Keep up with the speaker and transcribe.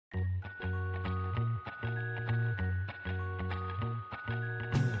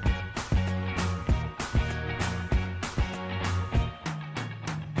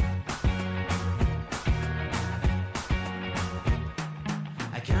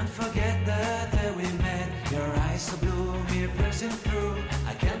can't forget the day we met. Your eyes so blue, me piercing through.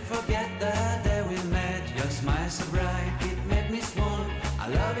 I can't forget the day we met. Your smile so bright, it made me swoon. Our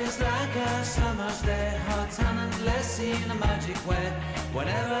love is like a summer's day, hot and endless in a magic way.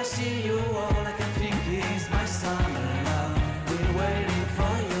 Whenever I see you, all I can think is my summer love. We're waiting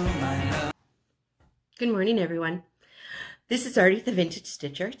for you, my love. Good morning, everyone. This is Artie, the Vintage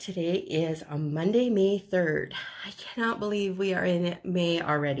Stitcher. Today is a Monday, May 3rd. I cannot believe we are in May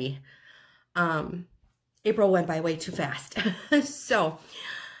already. April went by way too fast. So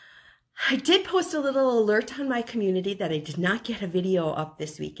I did post a little alert on my community that I did not get a video up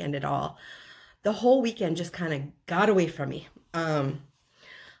this weekend at all. The whole weekend just kind of got away from me.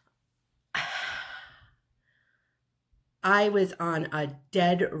 I was on a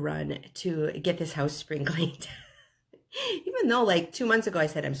dead run to get this house spring cleaned. Even though like 2 months ago I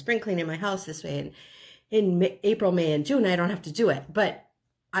said I'm spring cleaning my house this way, and in April, May, and June I don't have to do it. But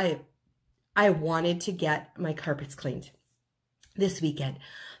I wanted to get my carpets cleaned this weekend.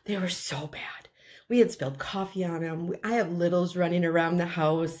 They were so bad. We had spilled coffee on them. I have littles running around the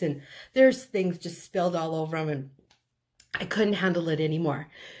house, and there's things just spilled all over them, and I couldn't handle it anymore.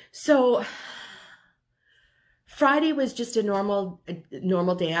 So Friday was just a normal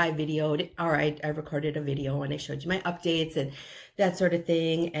day. I videoed, or I recorded a video and I showed you my updates and that sort of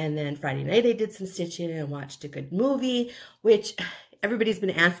thing. And then Friday night I did some stitching and watched a good movie, which everybody's been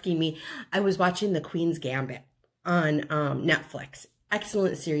asking me. I was watching The Queen's Gambit on Netflix.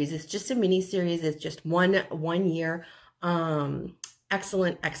 Excellent series. It's just a mini series. It's just one year.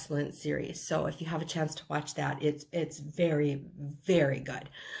 Excellent series. So if you have a chance to watch that, it's very, very good.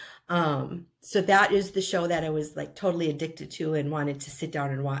 So that is the show that I was like totally addicted to and wanted to sit down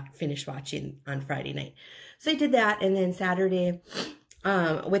and finish watching on Friday night. So I did that. And then Saturday,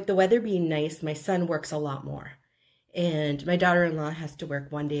 with the weather being nice, my son works a lot more, and my daughter-in-law has to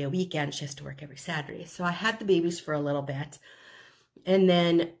work 1 day a weekend. She has to work every Saturday. So I had the babies for a little bit, and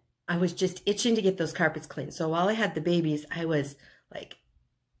then I was just itching to get those carpets cleaned. So while I had the babies, I was like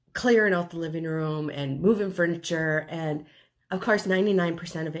clearing out the living room and moving furniture, and of course,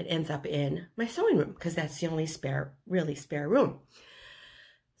 99% of it ends up in my sewing room because that's the only really spare room.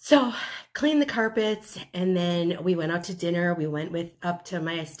 So cleaned the carpets, and then we went out to dinner. We went up to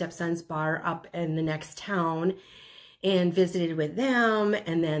my stepson's bar up in the next town and visited with them.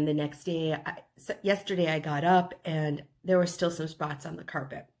 And then the next day, yesterday I got up and there were still some spots on the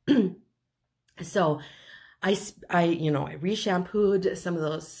carpet. So I re-shampooed some of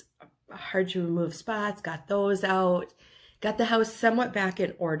those hard to remove spots, got those out. Got the house somewhat back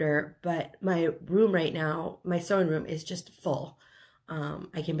in order, but my room right now, my sewing room, is just full.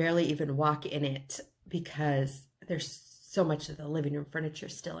 I can barely even walk in it because there's so much of the living room furniture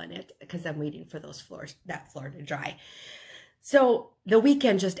still in it because I'm waiting for that floor to dry. So the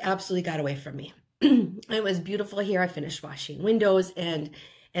weekend just absolutely got away from me. It was beautiful here. I finished washing windows and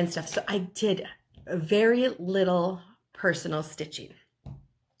stuff. So I did very little personal stitching.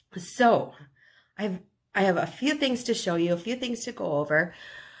 So I have a few things to show you, a few things to go over,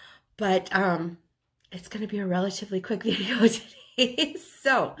 but it's going to be a relatively quick video today.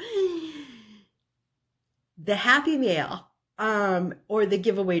 So the Happy Mail or the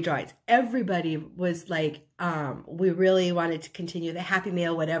giveaway drawings, everybody was like, we really wanted to continue the Happy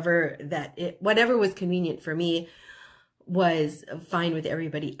Mail, whatever was convenient for me was fine with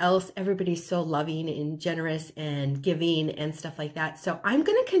everybody else. Everybody's so loving and generous and giving and stuff like that. So I'm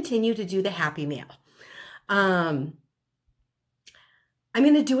going to continue to do the Happy Mail. I'm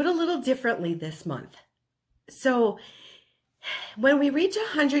going to do it a little differently this month. So when we reach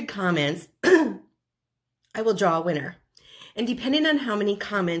 100 comments, I will draw a winner. And depending on how many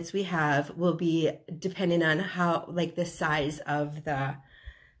comments we have will be depending on how, like, the size of the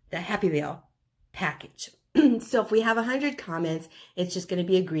Happy Mail package. So if we have 100 comments, it's just going to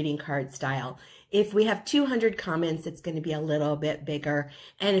be a greeting card style. If we have 200 comments, it's going to be a little bit bigger.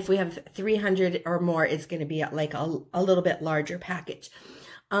 And if we have 300 or more, it's going to be like a little bit larger package.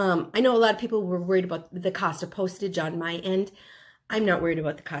 I know a lot of people were worried about the cost of postage on my end. I'm not worried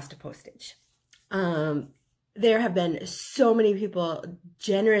about the cost of postage. There have been so many people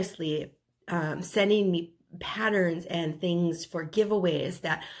generously sending me patterns and things for giveaways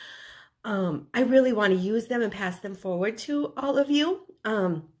that I really want to use them and pass them forward to all of you.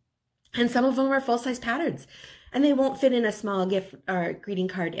 And some of them are full-size patterns, and they won't fit in a small gift or greeting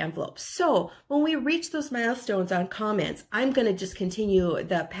card envelope. So when we reach those milestones on comments, I'm going to just continue.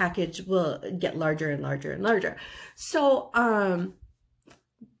 The package will get larger and larger and larger. So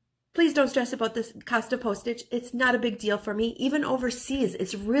please don't stress about this cost of postage. It's not a big deal for me. Even overseas,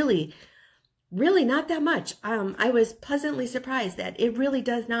 it's really really not that much. I was pleasantly surprised that it really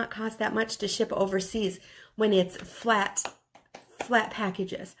does not cost that much to ship overseas when it's flat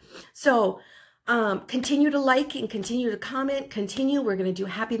packages. So continue to like and continue to comment. We're going to do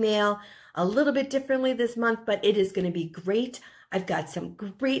Happy Mail a little bit differently this month, but it is going to be great. I've got some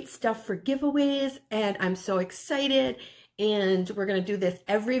great stuff for giveaways, and I'm so excited. And we're going to do this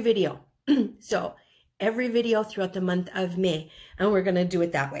every video. So every video throughout the month of May, and we're going to do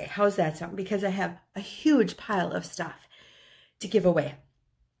it that way. How's that sound? Because I have a huge pile of stuff to give away.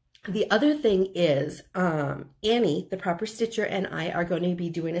 The other thing is Annie, the Proper Stitcher, and I are going to be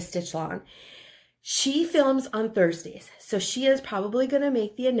doing a stitch along. She films on Thursdays, so she is probably going to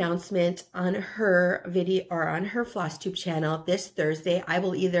make the announcement on her video or on her FlossTube channel this Thursday. I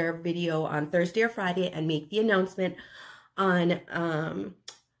will either video on Thursday or Friday and make the announcement on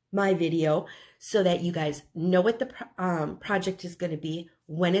my video so that you guys know what the project is going to be,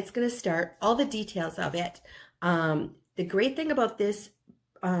 when it's going to start, all the details of it. The great thing about this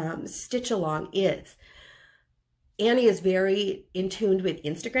stitch along is Annie is very in tune with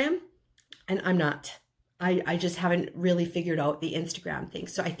Instagram, and I'm not. I just haven't really figured out the Instagram thing.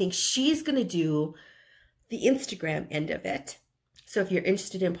 So I think she's going to do the Instagram end of it. So if you're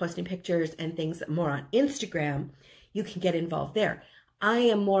interested in posting pictures and things more on Instagram, you can get involved there. I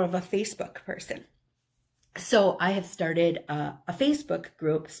am more of a Facebook person. So I have started a Facebook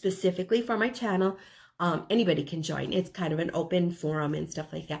group specifically for my channel. Anybody can join. It's kind of an open forum and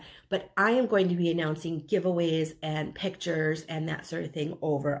stuff like that. But I am going to be announcing giveaways and pictures and that sort of thing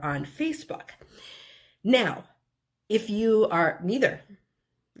over on Facebook. Now, if you are neither,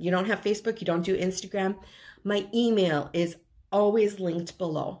 you don't have Facebook, you don't do Instagram, my email is always linked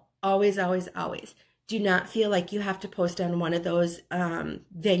below. Always, always, always. Do not feel like you have to post on one of those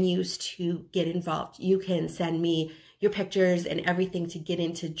venues to get involved. You can send me your pictures and everything to get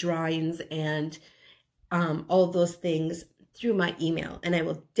into drawings and all those things through my email. And I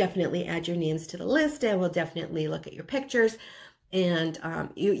will definitely add your names to the list. I will definitely look at your pictures, and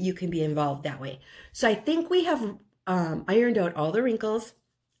you can be involved that way. So I think we have ironed out all the wrinkles,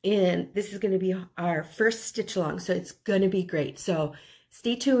 and this is going to be our first stitch along. So it's going to be great. So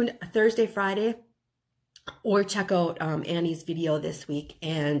stay tuned Thursday, Friday, or check out Annie's video this week,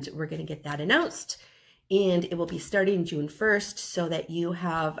 and we're going to get that announced. And it will be starting June 1st so that you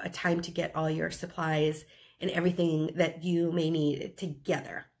have a time to get all your supplies and everything that you may need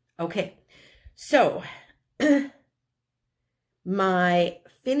together. Okay, so my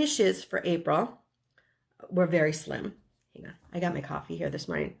finishes for April were very slim. Hang on, I got my coffee here this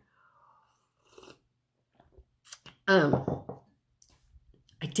morning. I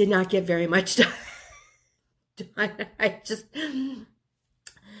did not get very much done.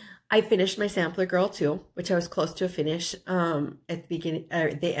 I finished my Sampler Girl too, which I was close to a finish at the beginning,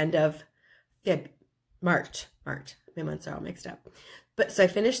 the end of March. My months are all mixed up. But so I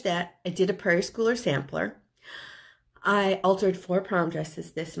finished that. I did a Prairie Schooler sampler. I altered 4 prom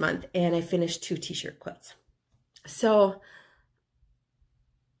dresses this month, and I finished 2 t-shirt quilts. So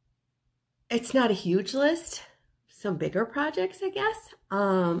it's not a huge list. Some bigger projects, I guess.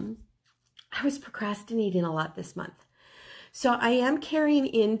 I was procrastinating a lot this month. So I am carrying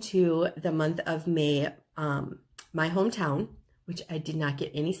into the month of May, my hometown, which I did not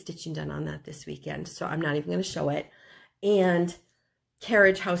get any stitching done on that this weekend, so I'm not even going to show it, and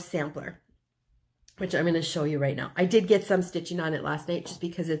Carriage House Sampler, which I'm going to show you right now. I did get some stitching on it last night just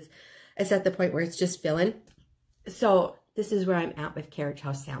because it's at the point where it's just filling. So this is where I'm at with Carriage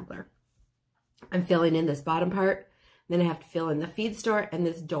House Sampler. I'm filling in this bottom part, then I have to fill in the feed store and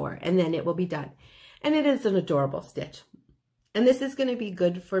this door, and then it will be done. And it is an adorable stitch. And this is going to be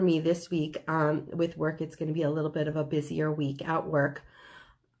good for me this week with work. It's going to be a little bit of a busier week at work.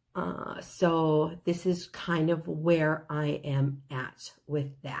 So this is kind of where I am at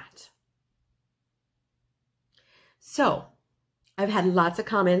with that. So I've had lots of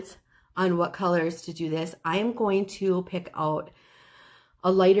comments on what colors to do this. I am going to pick out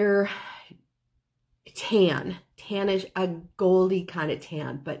a lighter tan. Tannish, a goldy kind of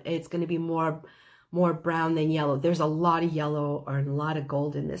tan, but it's going to be more brown than yellow. There's a lot of yellow or a lot of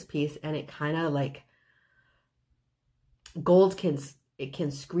gold in this piece, and it kind of like gold can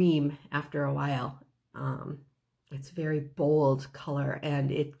scream after a while. It's a very bold color,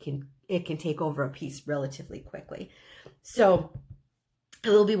 and it can take over a piece relatively quickly. So I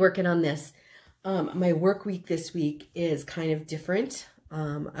will be working on this. My work week this week is kind of different.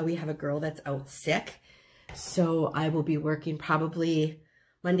 We have a girl that's out sick, so I will be working probably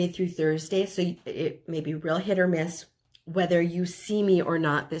Monday through Thursday, so it may be real hit or miss whether you see me or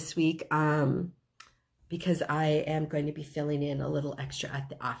not this week, because I am going to be filling in a little extra at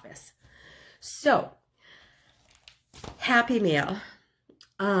the office. So, Happy Mail.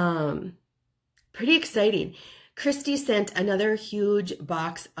 Pretty exciting. Christy sent another huge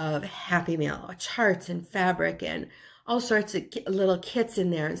box of Happy Mail, charts and fabric and all sorts of little kits in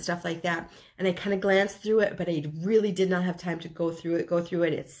there and stuff like that. And I kind of glanced through it, but I really did not have time to go through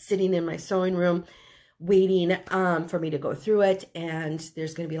it. It's sitting in my sewing room waiting for me to go through it. And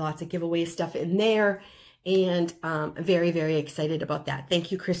there's going to be lots of giveaway stuff in there. And I'm very, very excited about that.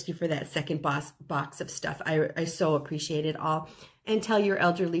 Thank you, Christy, for that second box of stuff. I so appreciate it all. And tell your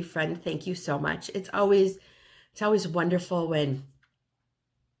elderly friend, thank you so much. It's always wonderful when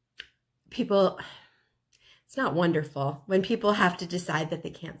people, it's not wonderful, when people have to decide that they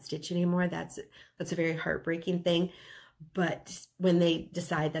can't stitch anymore. That's a very heartbreaking thing. But when they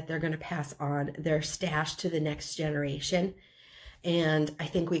decide that they're going to pass on their stash to the next generation, and I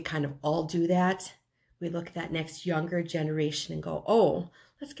think we kind of all do that. We look at that next younger generation and go, oh,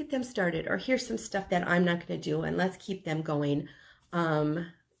 let's get them started. Or here's some stuff that I'm not going to do, and let's keep them going and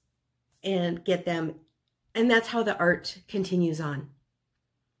get them. And that's how the art continues on.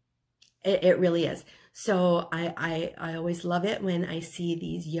 It really is. So I always love it when I see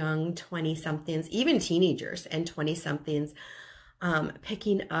these young 20-somethings, even teenagers and 20-somethings,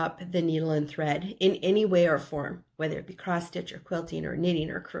 picking up the needle and thread in any way or form, whether it be cross stitch or quilting or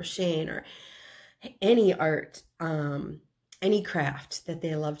knitting or crocheting or any art, any craft that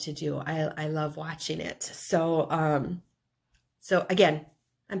they love to do. I love watching it. So, so again,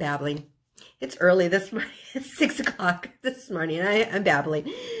 I'm babbling. It's early this morning. It's 6 o'clock this morning. And I'm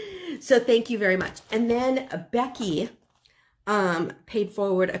babbling. So thank you very much. And then Becky paid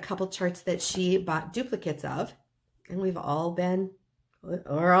forward a couple charts that she bought duplicates of. And we're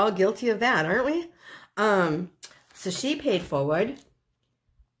all guilty of that, aren't we? So she paid forward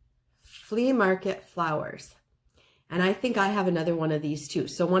flea market flowers. And I think I have another one of these too.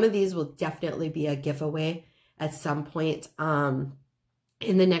 So one of these will definitely be a giveaway at some point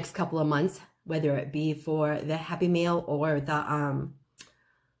in the next couple of months, whether it be for the Happy Mail or the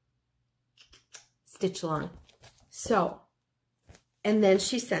Stitch Along. So, and then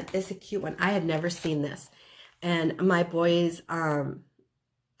she sent this a cute one. I had never seen this. And my boys and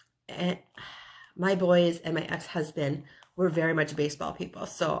my ex-husband were very much baseball people.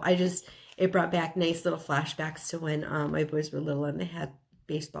 So it brought back nice little flashbacks to when my boys were little and they had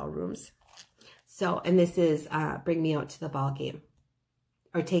baseball rooms. So, and this is Bring Me Out to the Ball Game,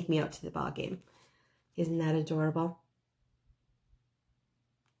 or Take Me Out to the Ball Game. Isn't that adorable?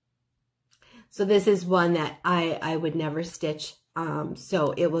 So this is one that I would never stitch.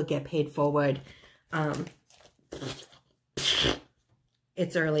 So it will get paid forward.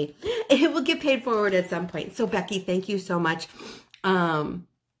 It's early. It will get paid forward at some point. So Becky, thank you so much.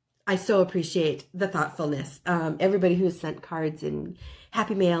 I so appreciate the thoughtfulness. Everybody who has sent cards and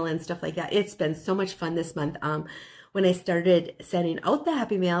Happy Mail and stuff like that. It's been so much fun this month. When I started sending out the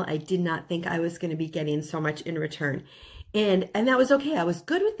Happy Mail, I did not think I was going to be getting so much in return. And that was okay. I was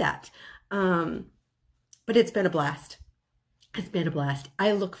good with that. But it's been a blast. It's been a blast.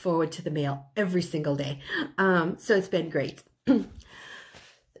 I look forward to the mail every single day. So it's been great.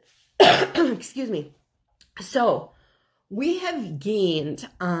 Excuse me. So we have gained,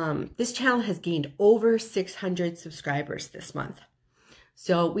 this channel has gained over 600 subscribers this month.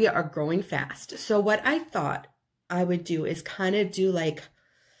 So we are growing fast. So what I thought I would do is kind of do like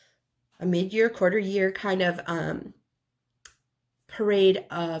a mid-year, quarter-year kind of parade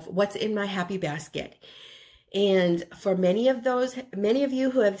of what's in my happy basket. And for many of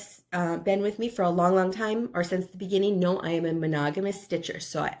you who have been with me for a long, long time or since the beginning know I am a monogamous stitcher.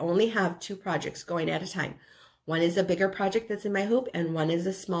 So I only have 2 projects going at a time. One is a bigger project that's in my hoop, and one is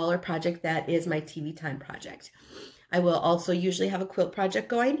a smaller project that is my TV time project. I will also usually have a quilt project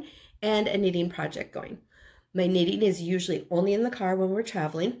going and a knitting project going. My knitting is usually only in the car when we're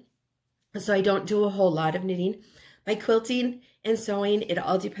traveling, so I don't do a whole lot of knitting. My quilting and sewing, it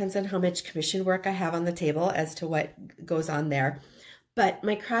all depends on how much commission work I have on the table as to what goes on there. But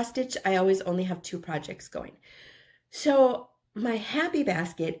my cross stitch, I always only have 2 projects going. So my happy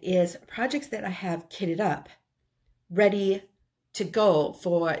basket is projects that I have kitted up, ready to go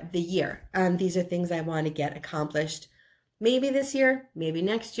for the year. These are things I want to get accomplished maybe this year, maybe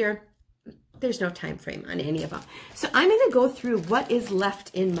next year. There's no time frame on any of them. So I'm going to go through what is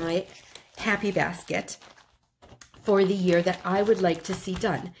left in my happy basket for the year that I would like to see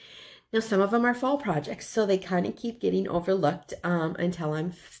done. Now, some of them are fall projects, so they kind of keep getting overlooked until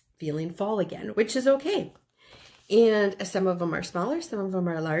I'm feeling fall again, which is okay. And some of them are smaller, some of them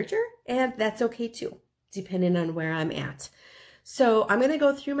are larger, and that's okay too, depending on where I'm at. So I'm going to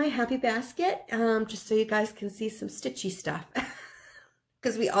go through my happy basket just so you guys can see some stitchy stuff.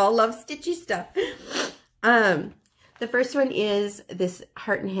 because we all love stitchy stuff. The first one is this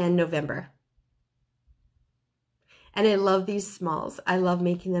Heart and Hand November. And I love these smalls. I love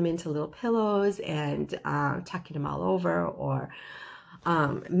making them into little pillows and tucking them all over, or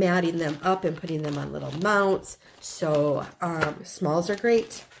matting them up and putting them on little mounts. So smalls are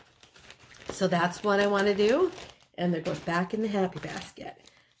great. So that's what I want to do. And that goes back in the happy basket.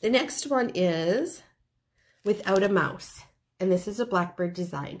 The next one is Without a Mouse. And this is a blackbird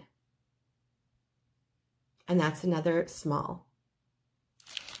design. And that's another small.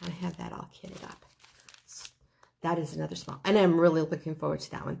 I have that all kitted up. That is another small. And I'm really looking forward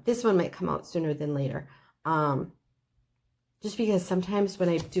to that one. This one might come out sooner than later. Just because sometimes when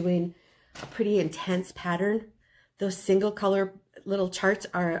I'm doing a pretty intense pattern, those single color little charts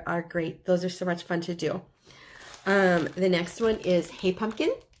are great. Those are so much fun to do. The next one is Hey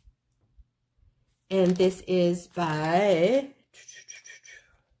Pumpkin. And this is by,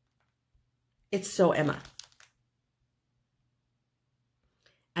 it's So Emma.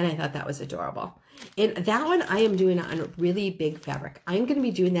 And I thought that was adorable. And that one I am doing on a really big fabric. I'm going to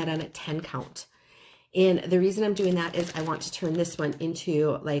be doing that on a 10 count. And the reason I'm doing that is I want to turn this one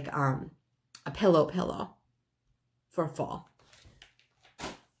into like a pillow for fall.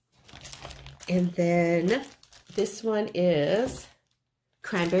 And then this one is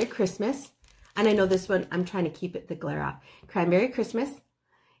Cranberry Christmas. And I know this one, I'm trying to keep the glare off. Cranberry Christmas.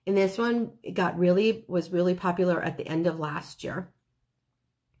 And this one was really popular at the end of last year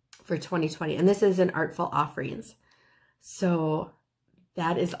for 2020. And this is an Artful Offerings. So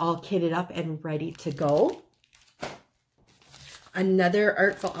that is all kitted up and ready to go. Another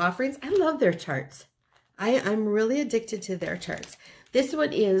Artful Offerings. I love their charts. I'm really addicted to their charts. This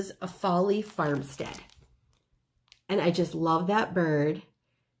one is a Folly Farmstead. And I just love that bird.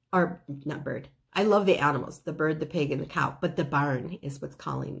 Or not bird. I love the animals. The bird, the pig, and the cow. But the barn is what's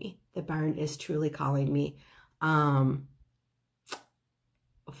calling me. The barn is truly calling me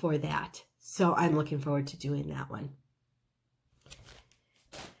for that. So I'm looking forward to doing that one.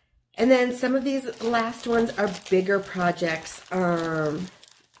 And then some of these last ones are bigger projects.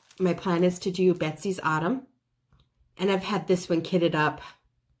 My plan is to do Betsy's Autumn. And I've had this one kitted up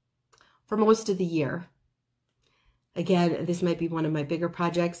for most of the year. Again, this might be one of my bigger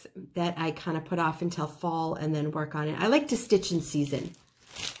projects that I kind of put off until fall and then work on it. I like to stitch in season.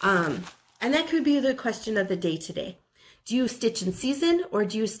 And that could be the question of the day today. Do you stitch in season or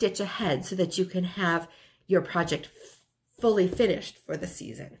do you stitch ahead so that you can have your project fully finished for the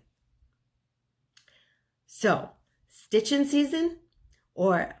season? So, stitch in season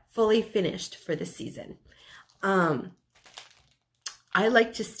or fully finished for the season. I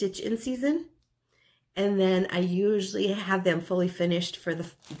like to stitch in season, and then I usually have them fully finished for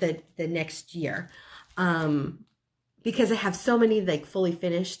the next year. Because I have so many like fully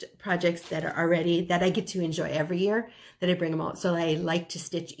finished projects that are already, that I get to enjoy every year, that I bring them out. So I like to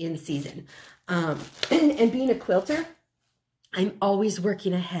stitch in season. And being a quilter, I'm always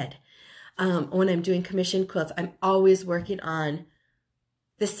working ahead. When I'm doing commissioned quilts, I'm always working on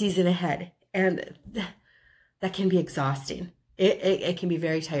the season ahead. And that can be exhausting. It can be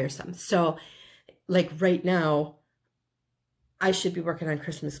very tiresome. So like right now, I should be working on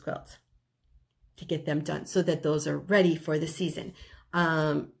Christmas quilts to get them done so that those are ready for the season.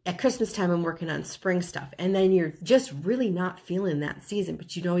 At Christmas time, I'm working on spring stuff. And then you're just really not feeling that season,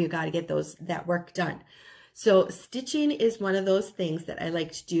 but you know you got to get that work done. So stitching is one of those things that I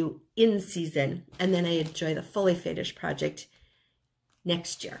like to do in season. And then I enjoy the fully finished project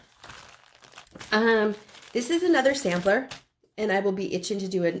next year. This is another sampler. And I will be itching to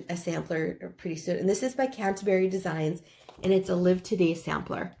do a sampler pretty soon. And this is by Canterbury Designs. And it's a Live Today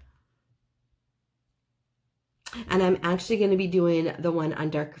sampler. And I'm actually going to be doing the one on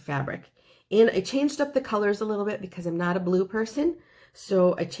darker fabric. And I changed up the colors a little bit because I'm not a blue person.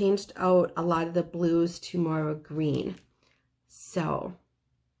 So I changed out a lot of the blues to more of a green. So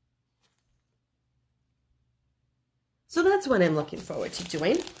that's what I'm looking forward to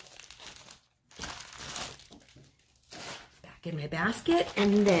doing. Back in my basket.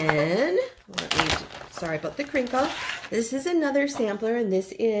 And then, sorry about the crinkle. This is another sampler, and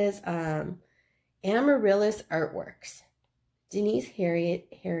this is Amaryllis Artworks, Denise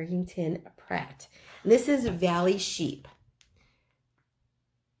Harrington Pratt. And this is Valley Sheep.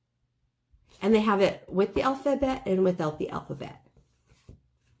 And they have it with the alphabet and without the alphabet.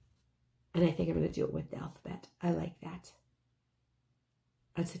 And I think I'm going to do it with the alphabet. I like that.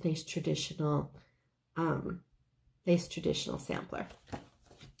 That's a nice traditional sampler.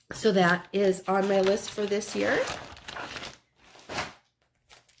 So that is on my list for this year.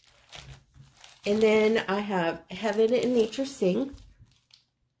 And then I have Heaven and Nature Sing.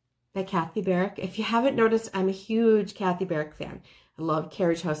 by Kathy Barrick. If you haven't noticed, I'm a huge Kathy Barrick fan. I love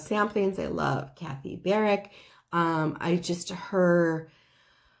Carriage House Samplings. I love Kathy Barrick. I just, her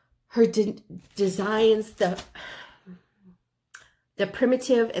designs, the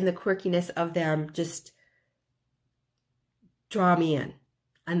primitive and the quirkiness of them just draw me in.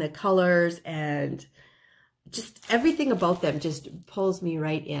 And the colors and just everything about them just pulls me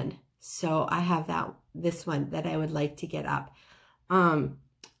right in. So I have this one that I would like to get up. And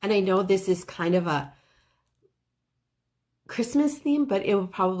I know this is kind of a Christmas theme, but it will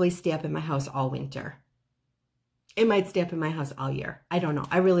probably stay up in my house all winter. It might stay up in my house all year. I don't know.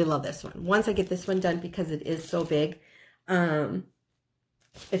 I really love this one. Once I get this one done, because it is so big, it's going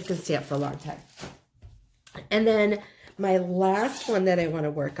to stay up for a long time. And then my last one that I want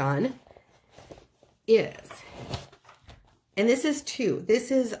to work on is, and this is two.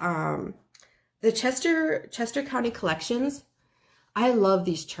 This is the Chester County Collections. I love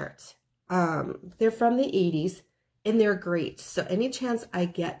these charts. They're from the 80s. And they're great. So any chance I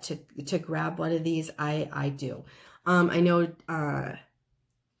get to grab one of these, I do. I know, I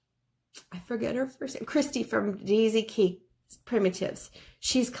forget her first name, Christy from Daisy Cake Primitives.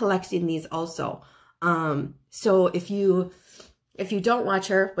 She's collecting these also. So if you don't watch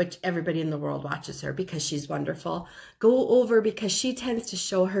her, which everybody in the world watches her because she's wonderful, go over, because she tends to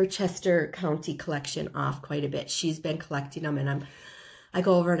show her Chester County collection off quite a bit. She's been collecting them, and I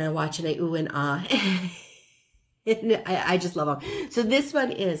go over and I watch and I ooh and ah. I just love them. So this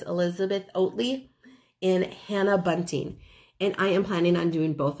one is Elizabeth Oatley and Hannah Bunting. And I am planning on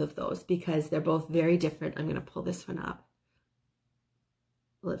doing both of those because they're both very different. I'm going to pull this one up.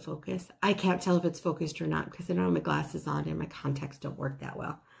 Will it focus? I can't tell if it's focused or not because I don't have my glasses on and my contacts don't work that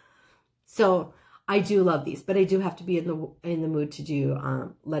well. So I do love these, but I do have to be in the mood to do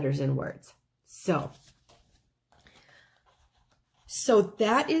letters and words. So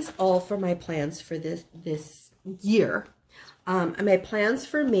that is all for my plans for this year. My plans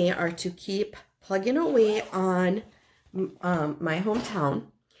for May are to keep plugging away on my hometown,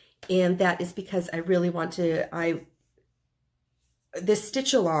 and that is because I really want to. This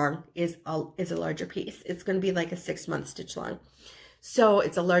stitch along is a larger piece. It's going to be like a 6-month stitch along, so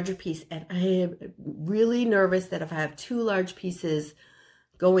it's a larger piece, and I am really nervous that if I have 2 large pieces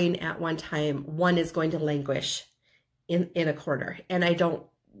going at one time, one is going to languish in a corner, and I don't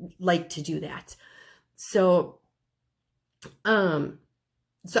like to do that. So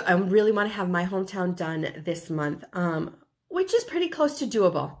I really want to have my hometown done this month, which is pretty close to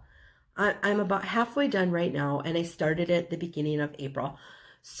doable. I'm about halfway done right now, and I started at the beginning of April.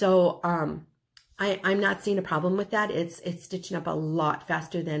 So I'm not seeing a problem with that. It's stitching up a lot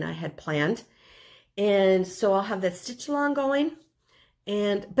faster than I had planned. And so I'll have that stitch along going.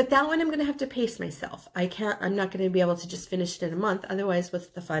 But that one I'm going to have to pace myself. I'm not going to be able to just finish it in a month. Otherwise, what's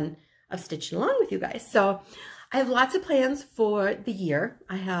the fun of stitching along with you guys? So I have lots of plans for the year.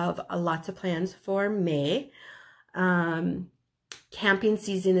 I have lots of plans for May. Camping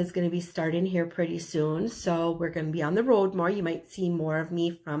season is going to be starting here pretty soon. So we're going to be on the road more. You might see more of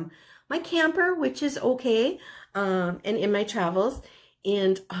me from my camper, which is okay. And in my travels.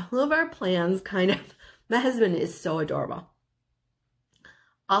 And all of our plans my husband is so adorable.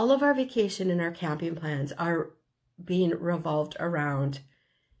 All of our vacation and our camping plans are being revolved around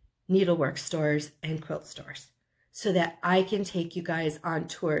needlework stores and quilt stores so that I can take you guys on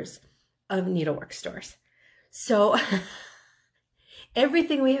tours of needlework stores. So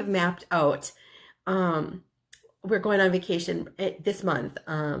everything we have mapped out, we're going on vacation this month.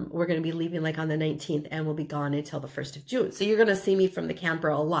 We're going to be leaving like on the 19th and we'll be gone until the 1st of June. So you're going to see me from the camper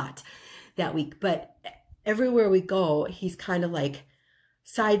a lot that week. But everywhere we go, he's kind of like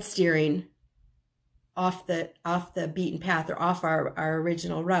side steering off the beaten path or off our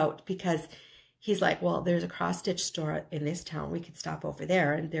original route, because he's like, well, there's a cross stitch store in this town, we could stop over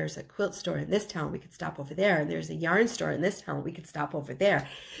there, and there's a quilt store in this town, we could stop over there, and there's a yarn store in this town, we could stop over there.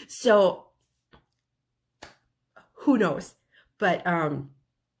 So who knows? But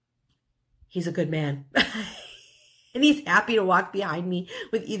he's a good man. And he's happy to walk behind me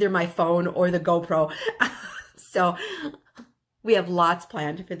with either my phone or the GoPro. So we have lots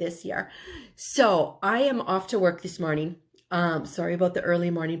planned for this year. So I am off to work this morning. Sorry about the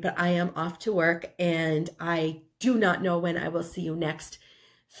early morning, but I am off to work, and I do not know when I will see you next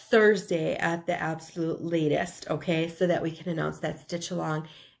Thursday at the absolute latest, okay? So that we can announce that stitch along.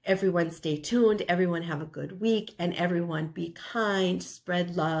 Everyone stay tuned. Everyone have a good week, and everyone be kind,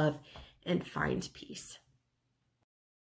 spread love, and find peace.